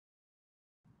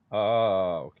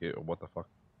Ah, okay, oh, what the fuck.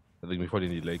 Da hat irgendwie voll den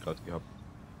Delay gerade gehabt.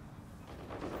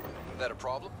 Is that a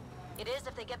problem? It is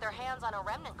if they get their hands on a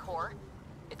remnant core.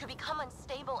 It could become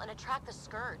unstable and attract the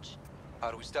Scourge.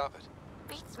 How do we stop it?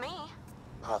 Beats me.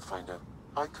 Pathfinder,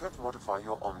 I could modify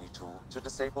your Omni tool to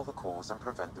disable the cores and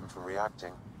prevent them from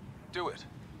reacting. Do it.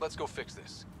 Let's go fix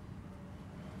this.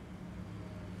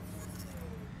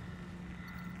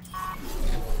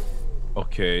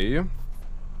 Okay.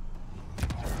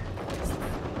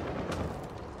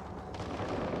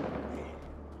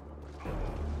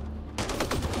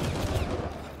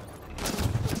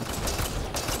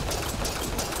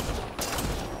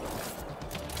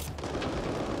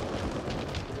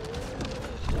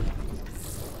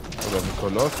 Da ist ein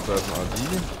Koloss, da ist ein AD.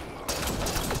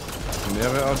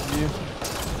 Mehrere AD.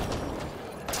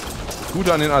 Das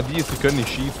Gute an den AD ist, sie können nicht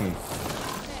schießen.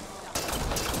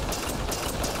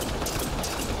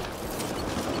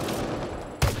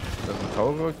 Da ist ein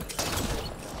Taurus.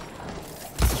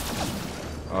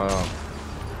 Ah ja.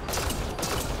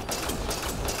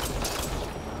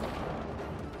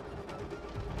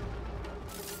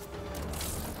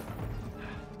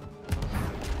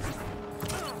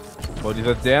 Boah,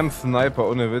 dieser damn Sniper,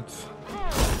 ohne Witz.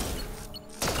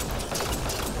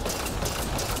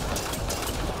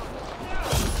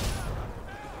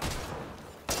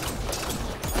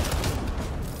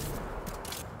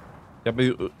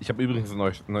 Ich hab übrigens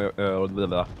eine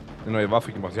neue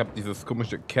Waffe gemacht. Ich habe dieses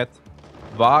komische Cat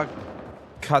war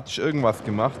Catch irgendwas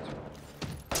gemacht.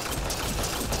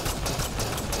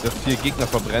 Das 4 Gegner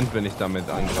verbrennt, wenn ich damit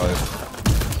angreife.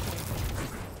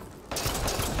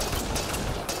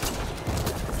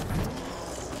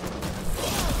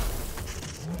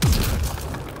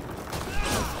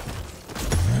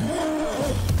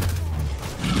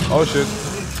 Oh shit.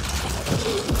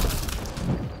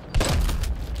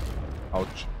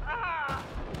 Autsch.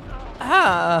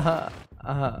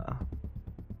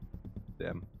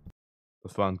 Damn.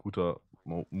 Das war ein guter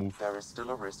Move. There is still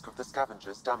a risk of the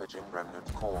scavengers damaging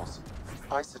remnant cores.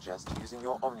 I suggest using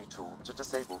your Omni tool to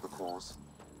disable the cores.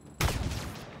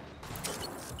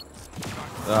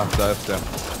 Ah, da ist der.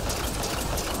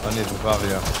 Ah ne, das war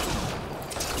ja.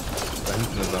 Da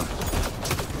hinten ist er.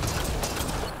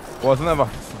 Boah, es sind einfach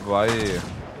 2.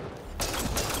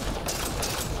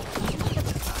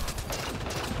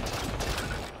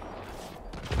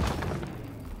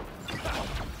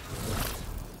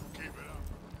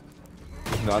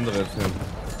 Eine andere jetzt hin.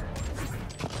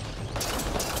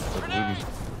 Da drüben.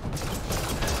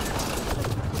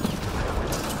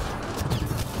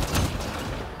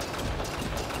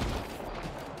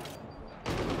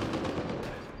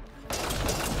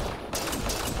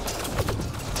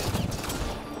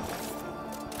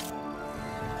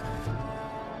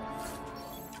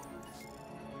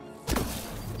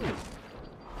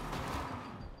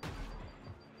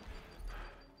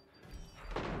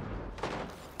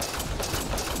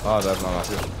 Ah, da ist noch einer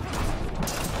hier.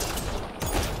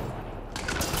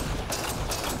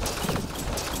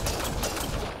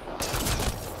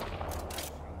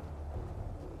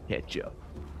 Headshot.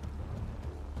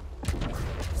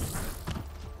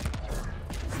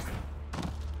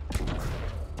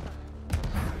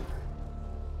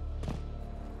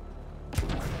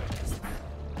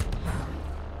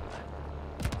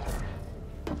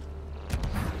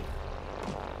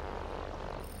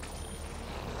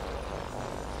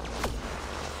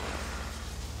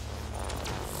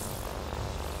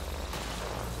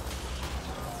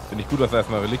 Finde ich gut, dass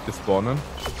erstmal Relikte spawnen.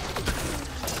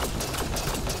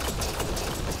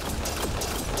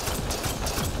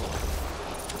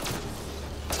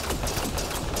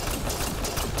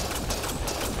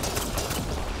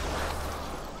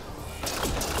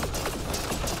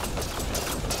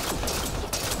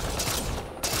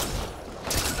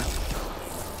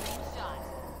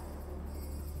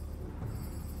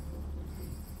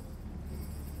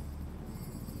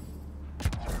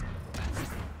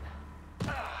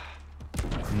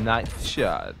 Nice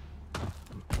shot.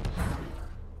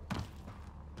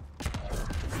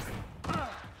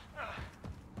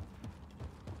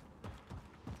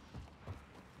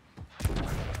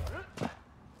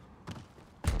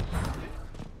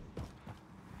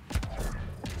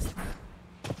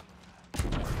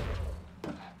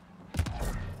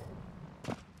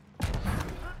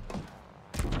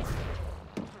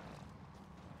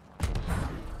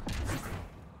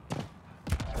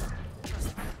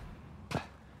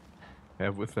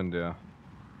 Ja, wo ist denn der?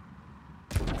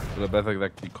 Oder besser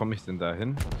gesagt, wie komme ich denn da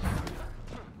hin?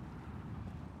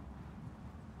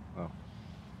 Ah.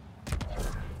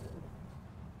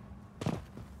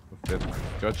 Muss der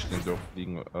Götz den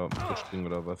durchfliegen, durchspringen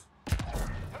oder was?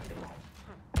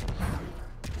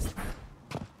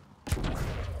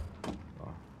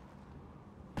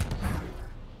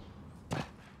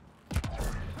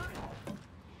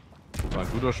 War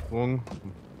ein guter Sprung.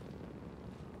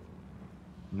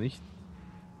 Nicht.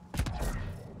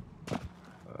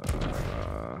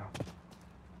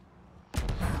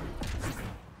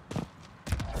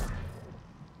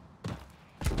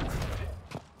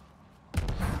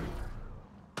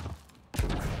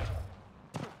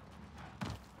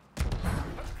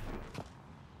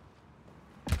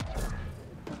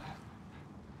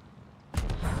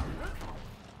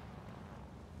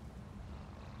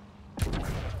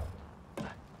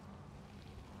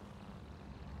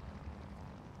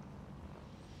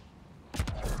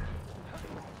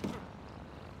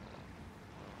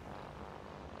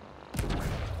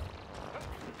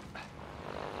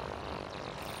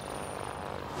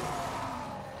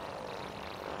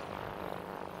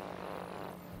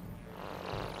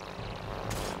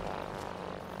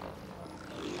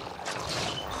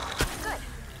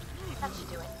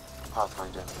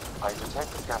 Pathfinder, I detect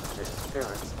scavenger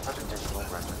interference at additional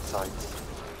remnant sites.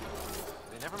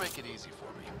 They never make it easy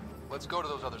for me. Let's go to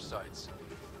those other sites.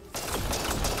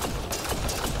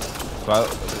 War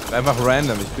einfach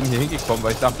random. Ich bin hier hingekommen,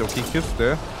 weil ich dachte, okay,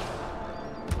 Kiste.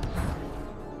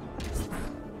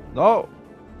 No!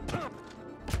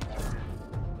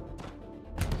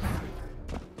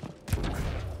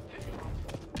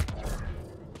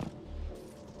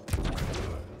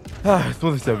 Ah, jetzt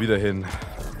muss ich da wieder hin.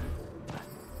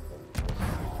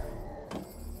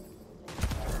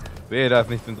 Wehe, da ist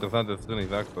nichts Interessantes drin, ich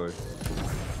sag's euch.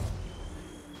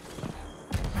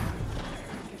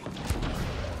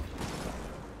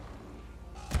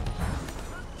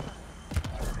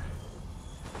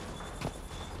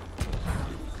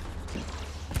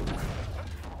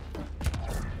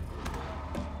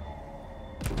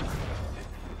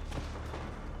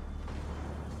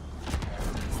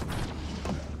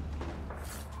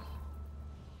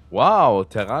 Wow,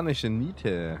 terranische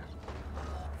Niete.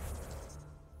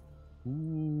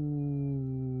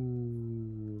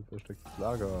 Verstecktes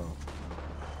Lager.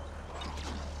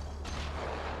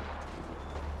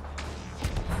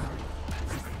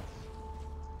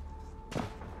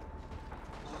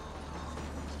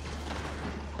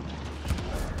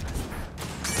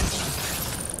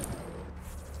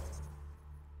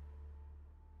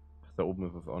 Da oben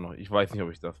ist es auch noch. Ich weiß nicht, ob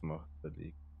ich das mache.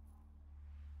 Verlegt.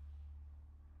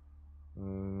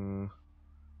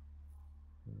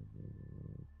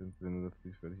 Wenn das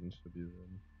nicht völlig instabil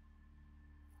werden.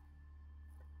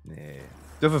 Nee.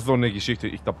 Das ist so eine Geschichte,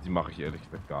 ich glaube, die mache ich ehrlich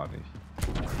gesagt gar nicht.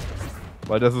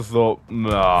 Weil das ist so.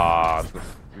 Na,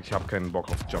 ich habe keinen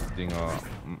Bock auf Jump-Dinger.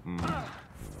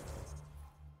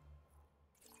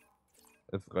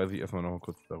 Jetzt reise ich erstmal noch mal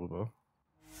kurz darüber.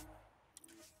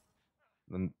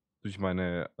 Dann durch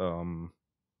meine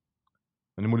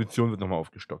Munition wird nochmal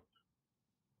aufgestockt.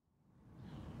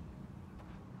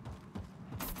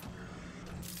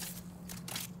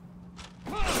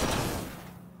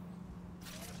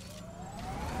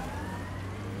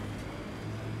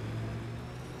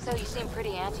 So you seem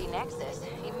pretty anti-Nexus,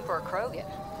 even for a Krogan.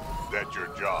 That's your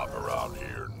job around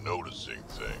here, noticing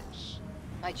things.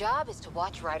 My job is to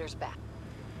watch Ryder's back.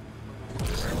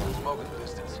 Smoke in the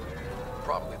distance.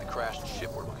 Probably the crashed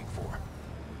ship we're looking for.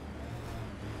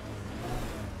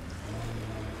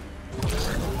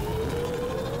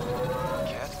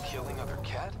 Cat killing other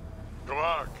cat? Come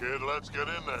on, kid, let's get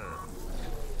in there.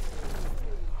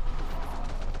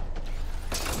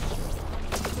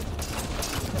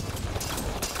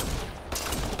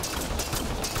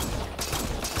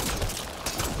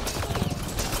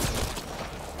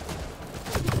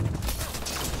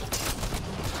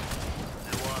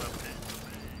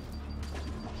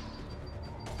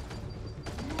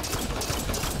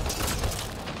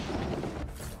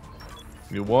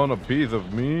 You want a piece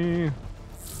of me?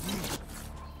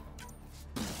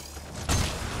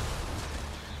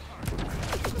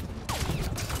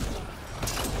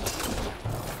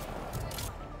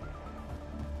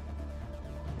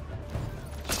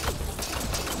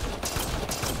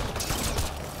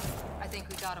 I think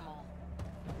we got them all.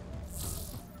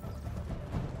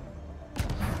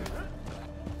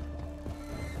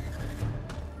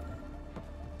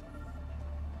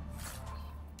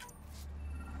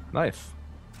 Nice.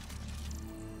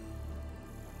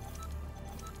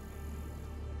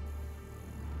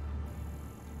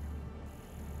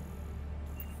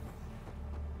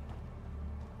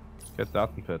 Cat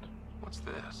Datenpad. What's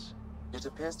this? It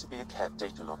appears to be a cat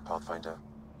data log, Pathfinder.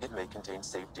 It may contain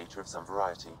saved data of some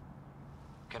variety.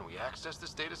 Can we access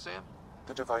this data, Sam?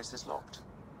 The device is locked.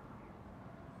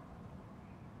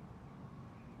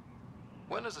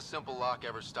 When has a simple lock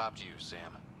ever stopped you,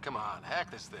 Sam? Come on, hack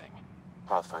this thing.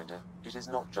 Pathfinder, it is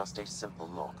not just a simple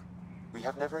lock. We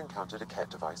have never encountered a Ket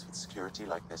device with security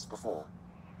like this before.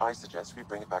 I suggest we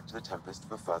bring it back to the Tempest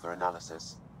for further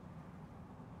analysis.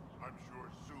 I'm sure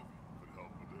Suvi could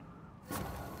help with it.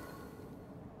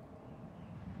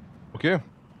 Okay.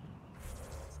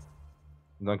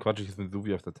 Und dann quatsche ich jetzt mit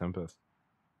Suvi auf der Tempest.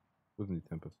 Wo sind die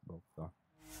Tempest überhaupt? Da.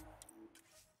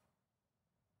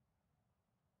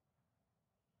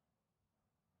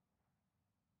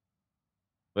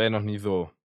 War ja noch nie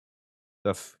so,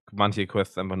 dass manche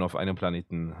Quests einfach nur auf einem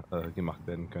Planeten gemacht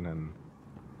werden können.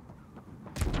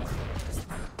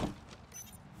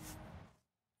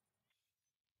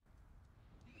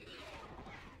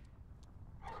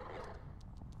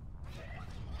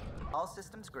 All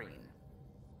systems green.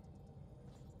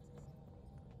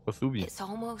 Was Suvi? It's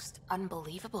almost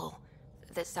unbelievable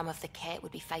that some of the Ket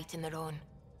would be fighting their own.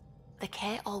 The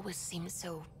Ket always seems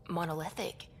so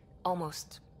monolithic,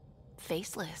 almost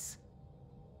faceless.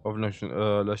 Hoffentlich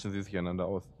löschen sie sich einander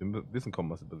aus. Wir wissen kaum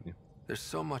was über sie. There's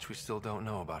so much we still don't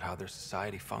know about how their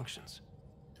society functions.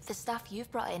 The stuff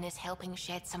you've brought in is helping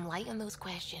shed some light on those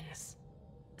questions.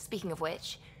 Speaking of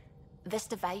which, this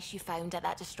device you found at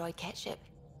that destroyed Ket ship,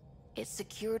 it's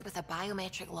secured with a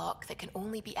biometric lock that can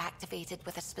only be activated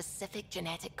with a specific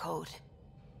genetic code.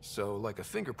 So, like a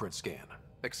fingerprint scan,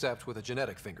 except with a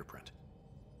genetic fingerprint.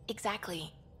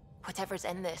 Exactly. Whatever's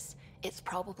in this, it's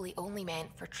probably only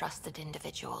meant for trusted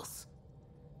individuals.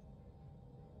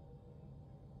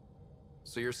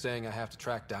 So you're saying I have to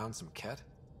track down some Ket?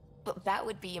 But that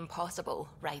would be impossible,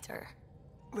 Ryder.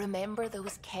 Remember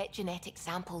those Ket genetic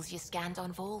samples you scanned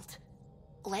on Vold?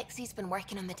 Lexi's been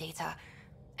working on the data,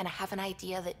 and I have an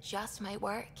idea that just might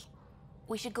work.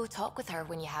 We should go talk with her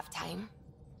when you have time.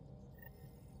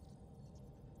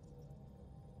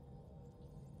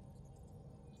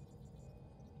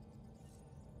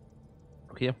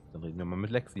 Okay, dann reden wir mal mit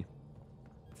Lexi.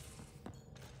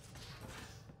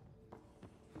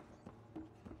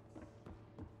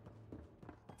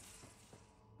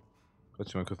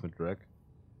 Quatsch mal kurz mit Drag.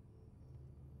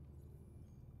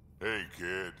 Hey,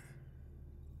 kid.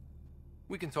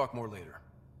 We can talk more later.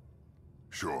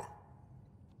 Sure.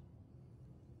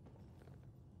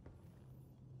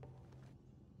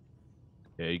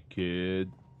 Hey, kid.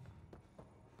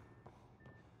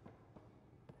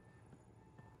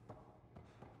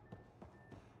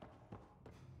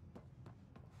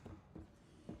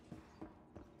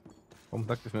 Warum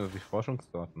sagt es mir, dass ich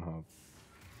Forschungsdaten habe?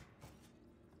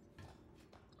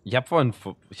 Ich habe vorhin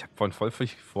voll viel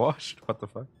geforscht. What the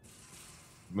fuck?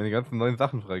 Meine ganzen neuen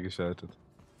Sachen freigeschaltet.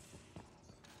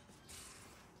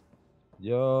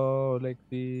 Yo,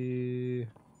 Lexi.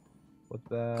 What's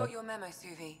that? Got your memo,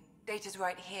 Suvi. Data's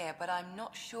right here, but I'm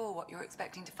not sure what you're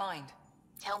expecting to find.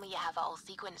 Tell me you have it all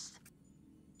sequenced.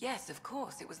 Yes, of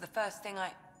course. It was the first thing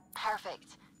I...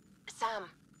 Perfect. Sam,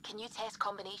 can you test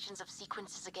combinations of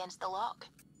sequences against the lock?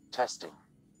 Testing.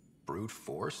 Brute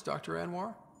force, Dr.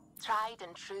 Anwar? Tried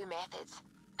and true methods.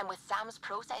 And with Sam's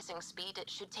processing speed, it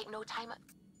should take no time.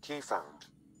 Key found.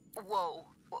 Whoa.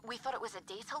 We thought it was a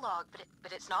data log,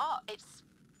 but it's not. It's...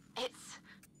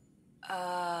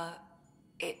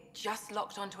 It just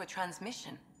locked onto a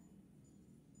transmission.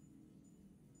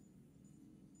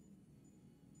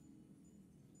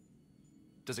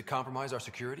 Does it compromise our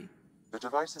security? The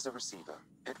device is a receiver.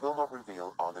 It will not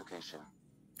reveal our location.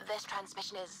 This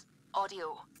transmission is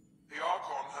audio. The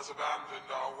Archon has abandoned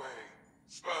our way,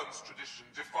 spurns tradition,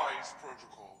 defies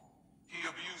protocol. He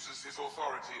abuses his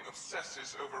authority,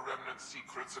 obsesses over remnant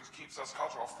secrets, and keeps us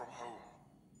cut off from home.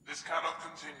 This cannot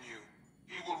continue.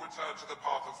 He will return to the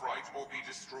path of right or be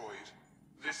destroyed.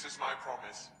 This is my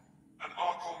promise. An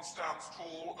Archon stands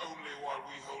tall only while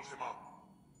we hold him up.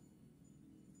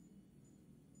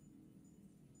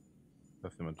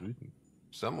 Lass jemand wütend.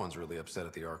 Someone's really upset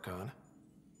at the Archon.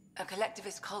 A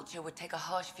collectivist culture would take a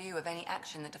harsh view of any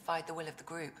action that defied the will of the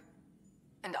group.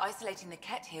 And isolating the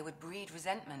Ket here would breed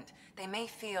resentment. They may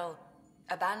feel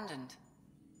abandoned.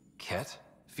 Ket?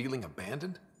 Feeling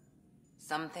abandoned?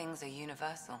 Some things are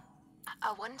universal.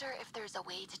 I wonder if there's a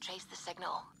way to trace the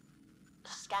signal.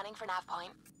 Scanning for nav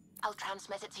point. I'll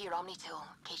transmit it to your Omni tool,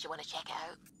 in case you want to check it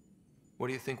out. What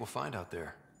do you think we'll find out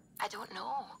there? I don't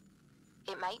know.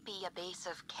 It might be a base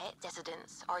of Ket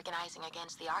dissidents organizing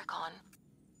against the Archon.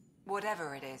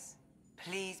 Whatever it is,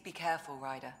 please be careful,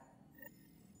 Ryder.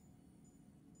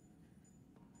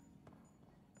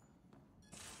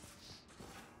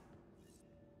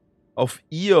 Auf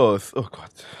Ios. Oh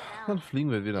Gott. Dann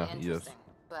fliegen wir wieder nach Ios.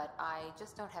 But I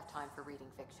just don't have time for reading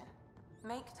fiction.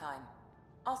 Make time.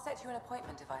 I'll set you an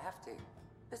appointment if I have to.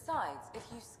 Besides, if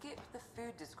you skip the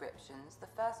food descriptions, the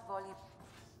first volume...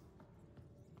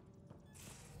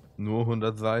 Nur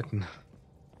 100 Seiten.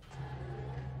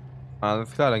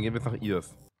 Alles klar, dann gehen wir jetzt nach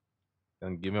Irs.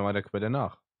 Dann gehen wir mal der Quelle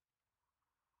nach.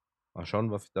 Mal schauen,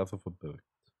 was sich da so verbirgt.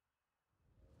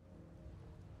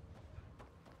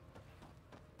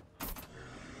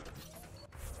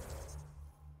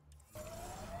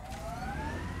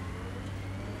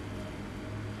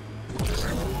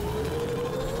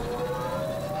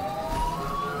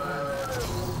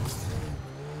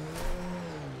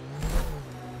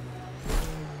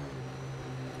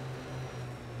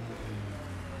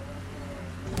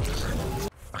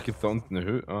 Ach, gibt's da unten eine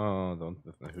Höhle? Ah, da unten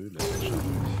ist eine Höhle.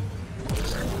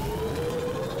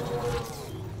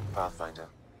 Pathfinder,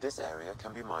 this area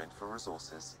can be mined for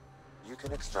resources. You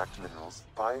can extract minerals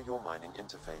via your mining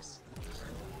interface.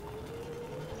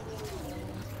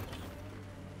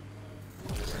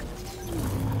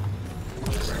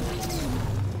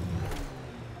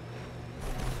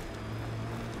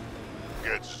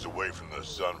 Gets us away from the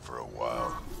sun for a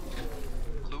while.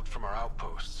 Loot from our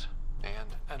outposts.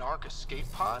 And an Ark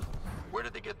escape pod? Where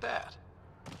did they get that?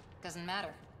 Doesn't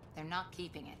matter. They're not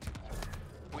keeping it.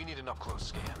 We need an up-close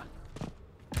scan.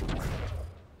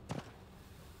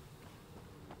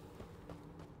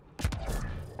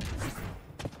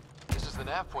 This is the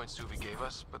nav point Suvi gave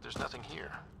us, but there's nothing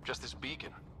here. Just this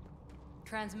beacon.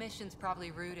 Transmission's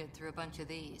probably routed through a bunch of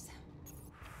these.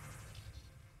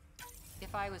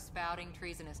 If I was spouting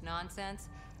treasonous nonsense,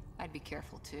 I'd be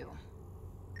careful too.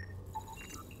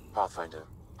 Pathfinder,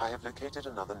 I have located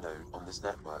another node on this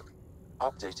network.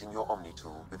 Updating your Omni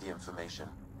tool with the information.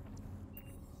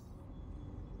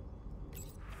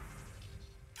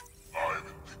 I'm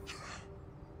Victor.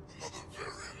 Another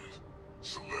variant.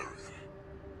 Solarian.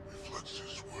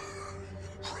 Reflexes were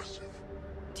impressive.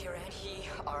 He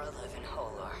are alive and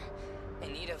whole are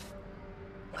in need of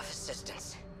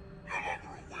assistance. No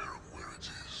longer aware of where it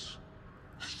is.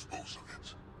 Dispose of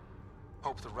it.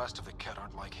 Hope the rest of the Ket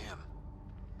aren't like him.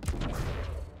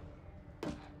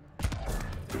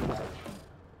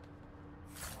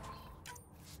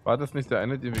 War das nicht der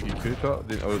eine, den wir gekillt haben?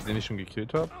 Den ich schon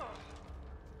gekillt habe?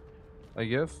 I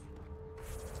guess.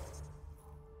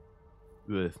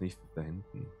 Ist nichts da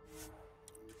hinten.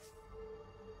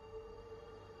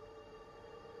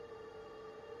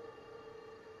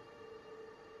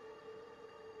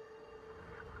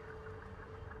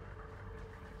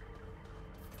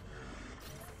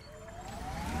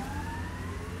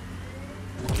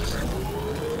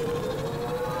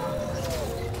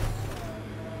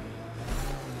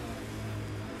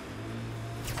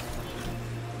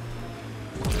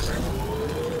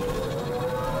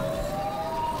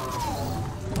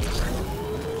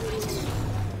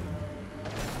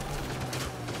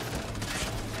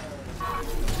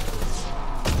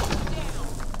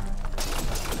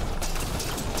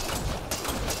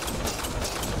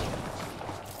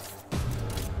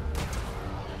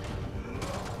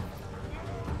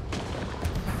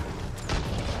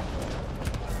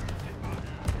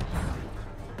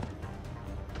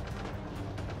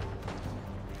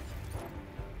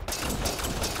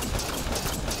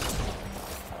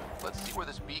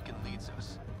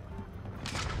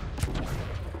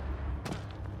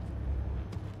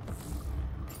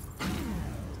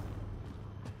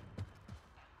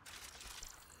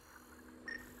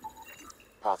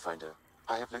 Pathfinder,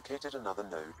 I have located another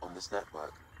node on this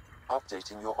network.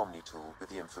 Updating your Omni tool with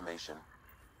the information.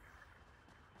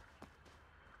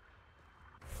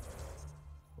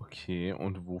 Okay,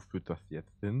 und wo führt das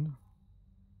jetzt hin?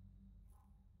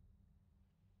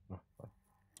 Ach, was?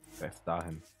 Erst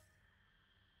dahin.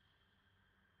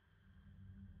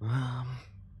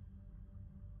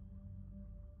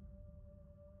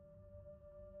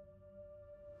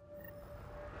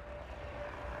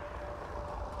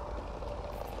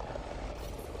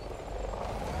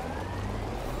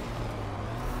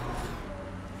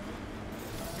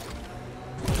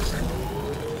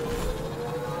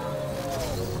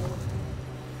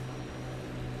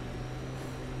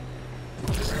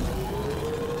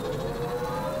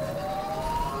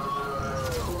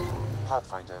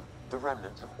 Pathfinder, the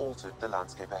Remnant have altered the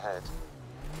landscape ahead.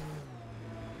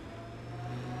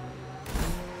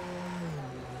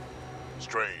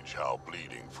 Strange how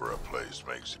bleeding for a place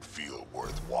makes it feel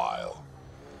worthwhile.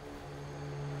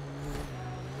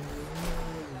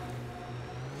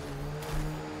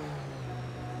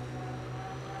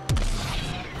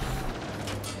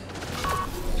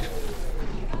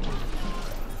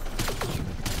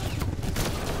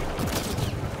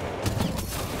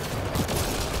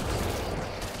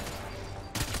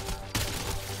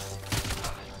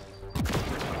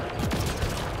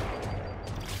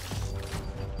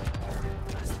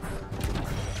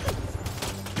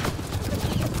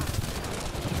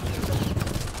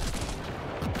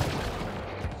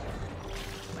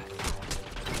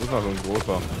 ist noch so ein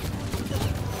großer.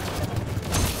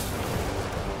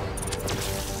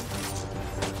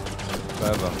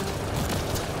 Da ist er.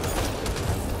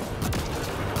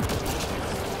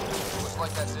 Looks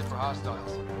like that's it for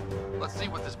hostiles. Let's see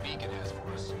what this beacon has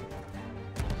for us.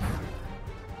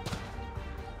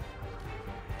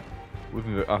 Wo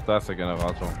sind wir? Ach, da ist der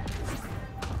Generator.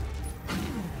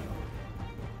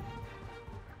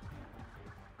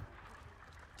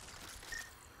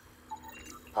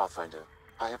 Pathfinder,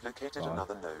 I have located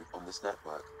another node on this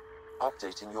network.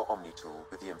 Updating your Omni tool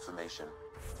with the information.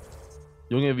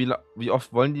 Junge, wie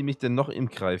oft wollen die mich denn noch im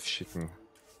Kreis schicken?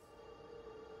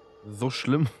 So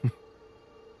schlimm.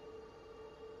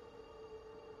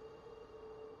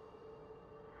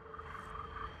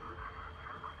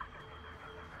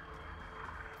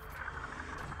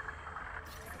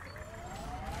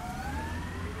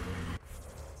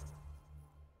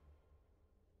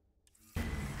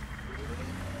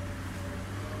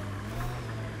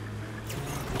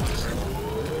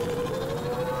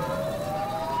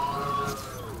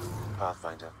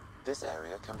 Pathfinder, this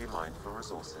area can be mined for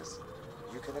resources.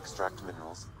 You can extract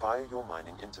minerals via your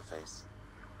mining interface.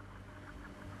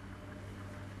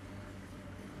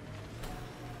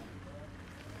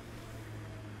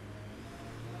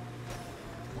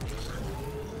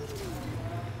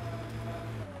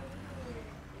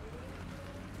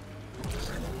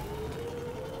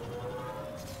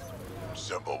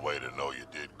 Simple way to know you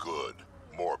did good.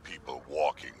 More people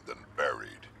walking than buried.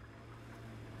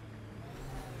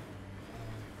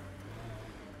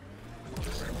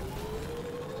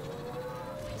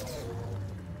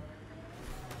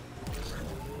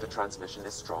 The transmission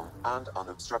is strong and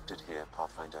unobstructed here,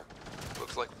 Pathfinder.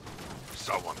 Looks like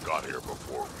Someone got here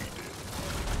before we did.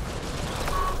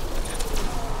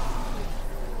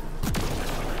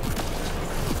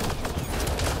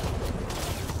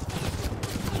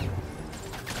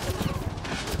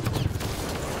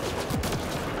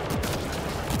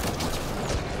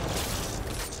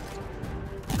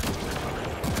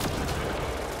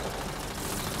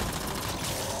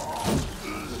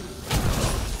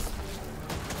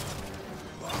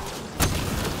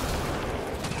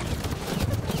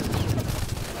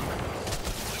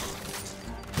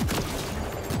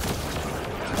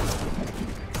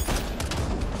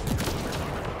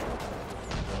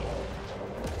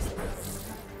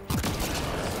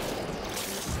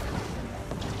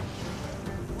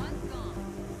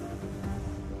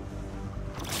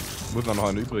 Muss noch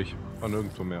einer übrig. Ah,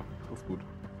 nirgendwo mehr. Das ist gut.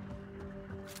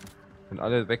 Wenn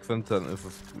alle weg sind, dann ist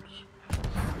es gut.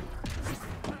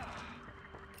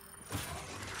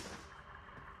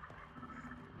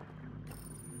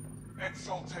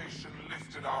 Exaltation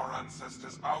lifted our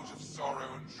ancestors out of sorrow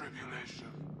and tribulation.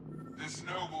 This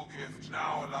noble gift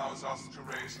now allows us to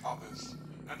raise others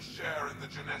and share in the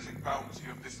genetic bounty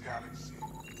of this galaxy.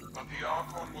 But the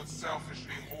Archon would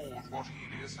selfishly hoard what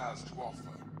Helios has to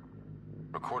offer.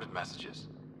 recorded messages.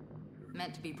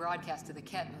 Meant to be broadcast to the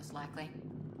Ket, most likely.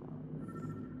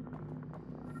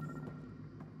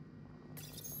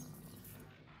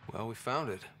 Well, we found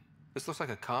it. This looks like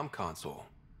a comm console.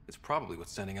 It's probably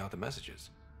what's sending out the messages.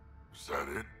 Is that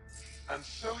it? And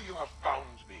so you have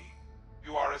found me.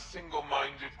 You are a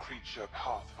single-minded creature,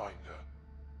 Pathfinder.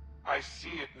 I see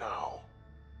it now.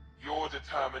 Your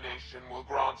determination will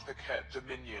grant the Ket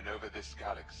dominion over this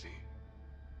galaxy.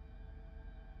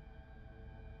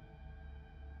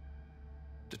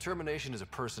 Determination is a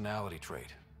personality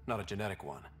trait, not a genetic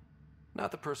one.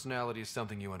 Not that personality is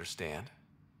something you understand.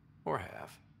 Or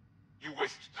have. You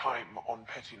waste time on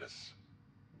pettiness.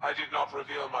 I did not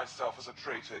reveal myself as a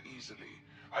traitor easily.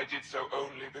 I did so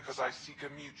only because I seek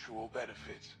a mutual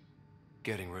benefit.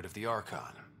 Getting rid of the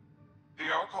Archon.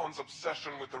 The Archon's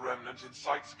obsession with the Remnant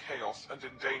incites chaos and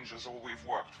endangers all we've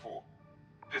worked for.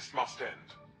 This must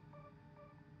end.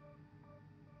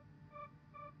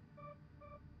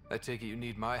 I take it you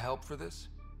need my help for this?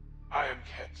 I am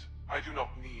Ket. I do not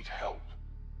need help.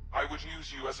 I would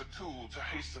use you as a tool to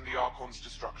hasten the Archon's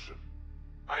destruction.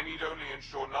 I need only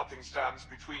ensure nothing stands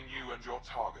between you and your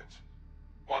target.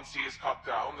 Once he is cut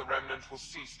down, the Remnant will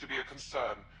cease to be a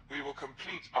concern. We will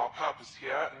complete our purpose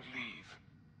here and leave.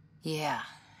 Yeah,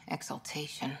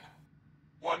 exaltation.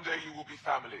 One day you will be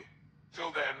family.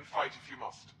 Till then, fight if you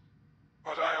must.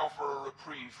 But I offer a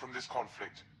reprieve from this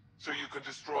conflict, so you can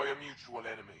destroy a mutual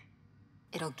enemy.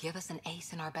 It'll give us an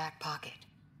ace in our back pocket.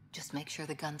 Just make sure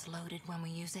the gun's loaded when we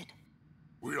use it.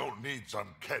 We don't need some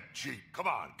Ket cheat. Come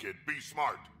on, kid, be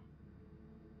smart.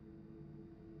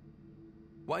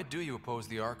 Why do you oppose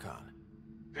the Archon?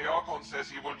 The Archon says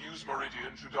he will use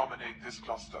Meridian to dominate this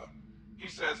cluster. He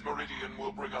says Meridian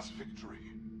will bring us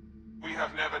victory. We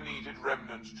have never needed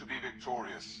Remnant to be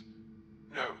victorious.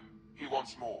 No, he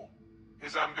wants more.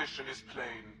 His ambition is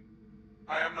plain.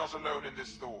 I am not alone in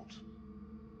this thought.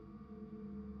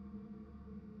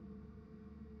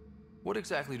 What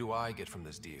exactly do I get from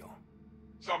this deal?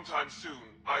 Sometime soon,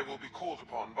 I will be called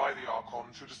upon by the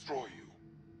Archon to destroy you.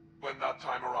 When that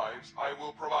time arrives, I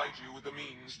will provide you with the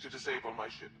means to disable my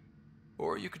ship.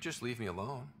 Or you could just leave me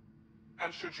alone.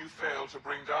 And should you fail to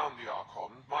bring down the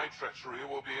Archon, my treachery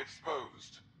will be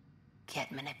exposed.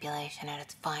 Kit manipulation at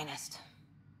its finest.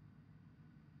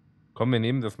 Komm, wir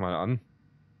nehmen das mal an.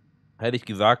 Hätte ich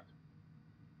gesagt,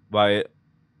 weil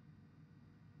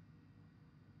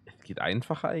es geht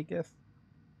einfacher, I guess.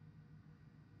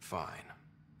 Fine.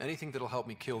 Anything that'll help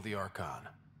me kill the Archon.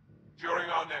 During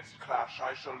our next clash,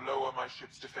 I shall lower my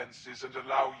ship's defenses and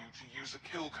allow you to use a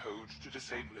kill code to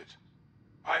disable it.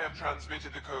 I have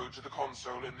transmitted the code to the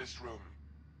console in this room.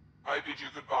 I bid you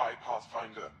goodbye,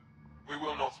 Pathfinder. We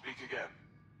will not speak again.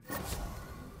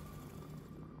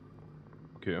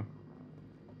 Okay.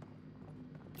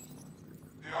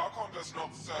 The Archon does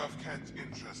not serve Kent's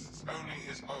interests, only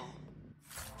his own.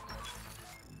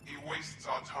 He wastes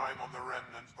our time on the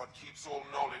Remnant, but keeps all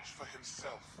knowledge for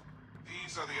himself.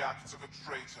 These are the acts of a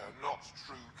traitor, not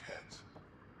true Kent.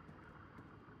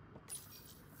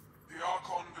 The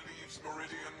Archon believes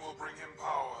Meridian will bring him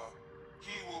power.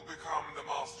 He will become the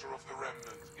master of the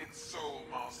Remnant, its sole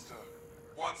master.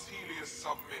 Once Helios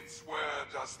submits, where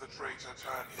does the traitor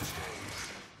turn his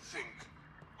gaze? Think.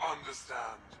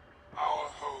 Understand. Our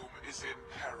home is in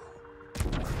peril.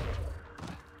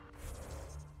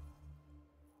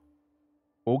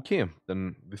 Okay,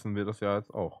 dann wissen wir das ja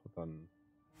jetzt auch. Dann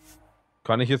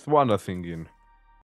kann ich jetzt woanders hingehen.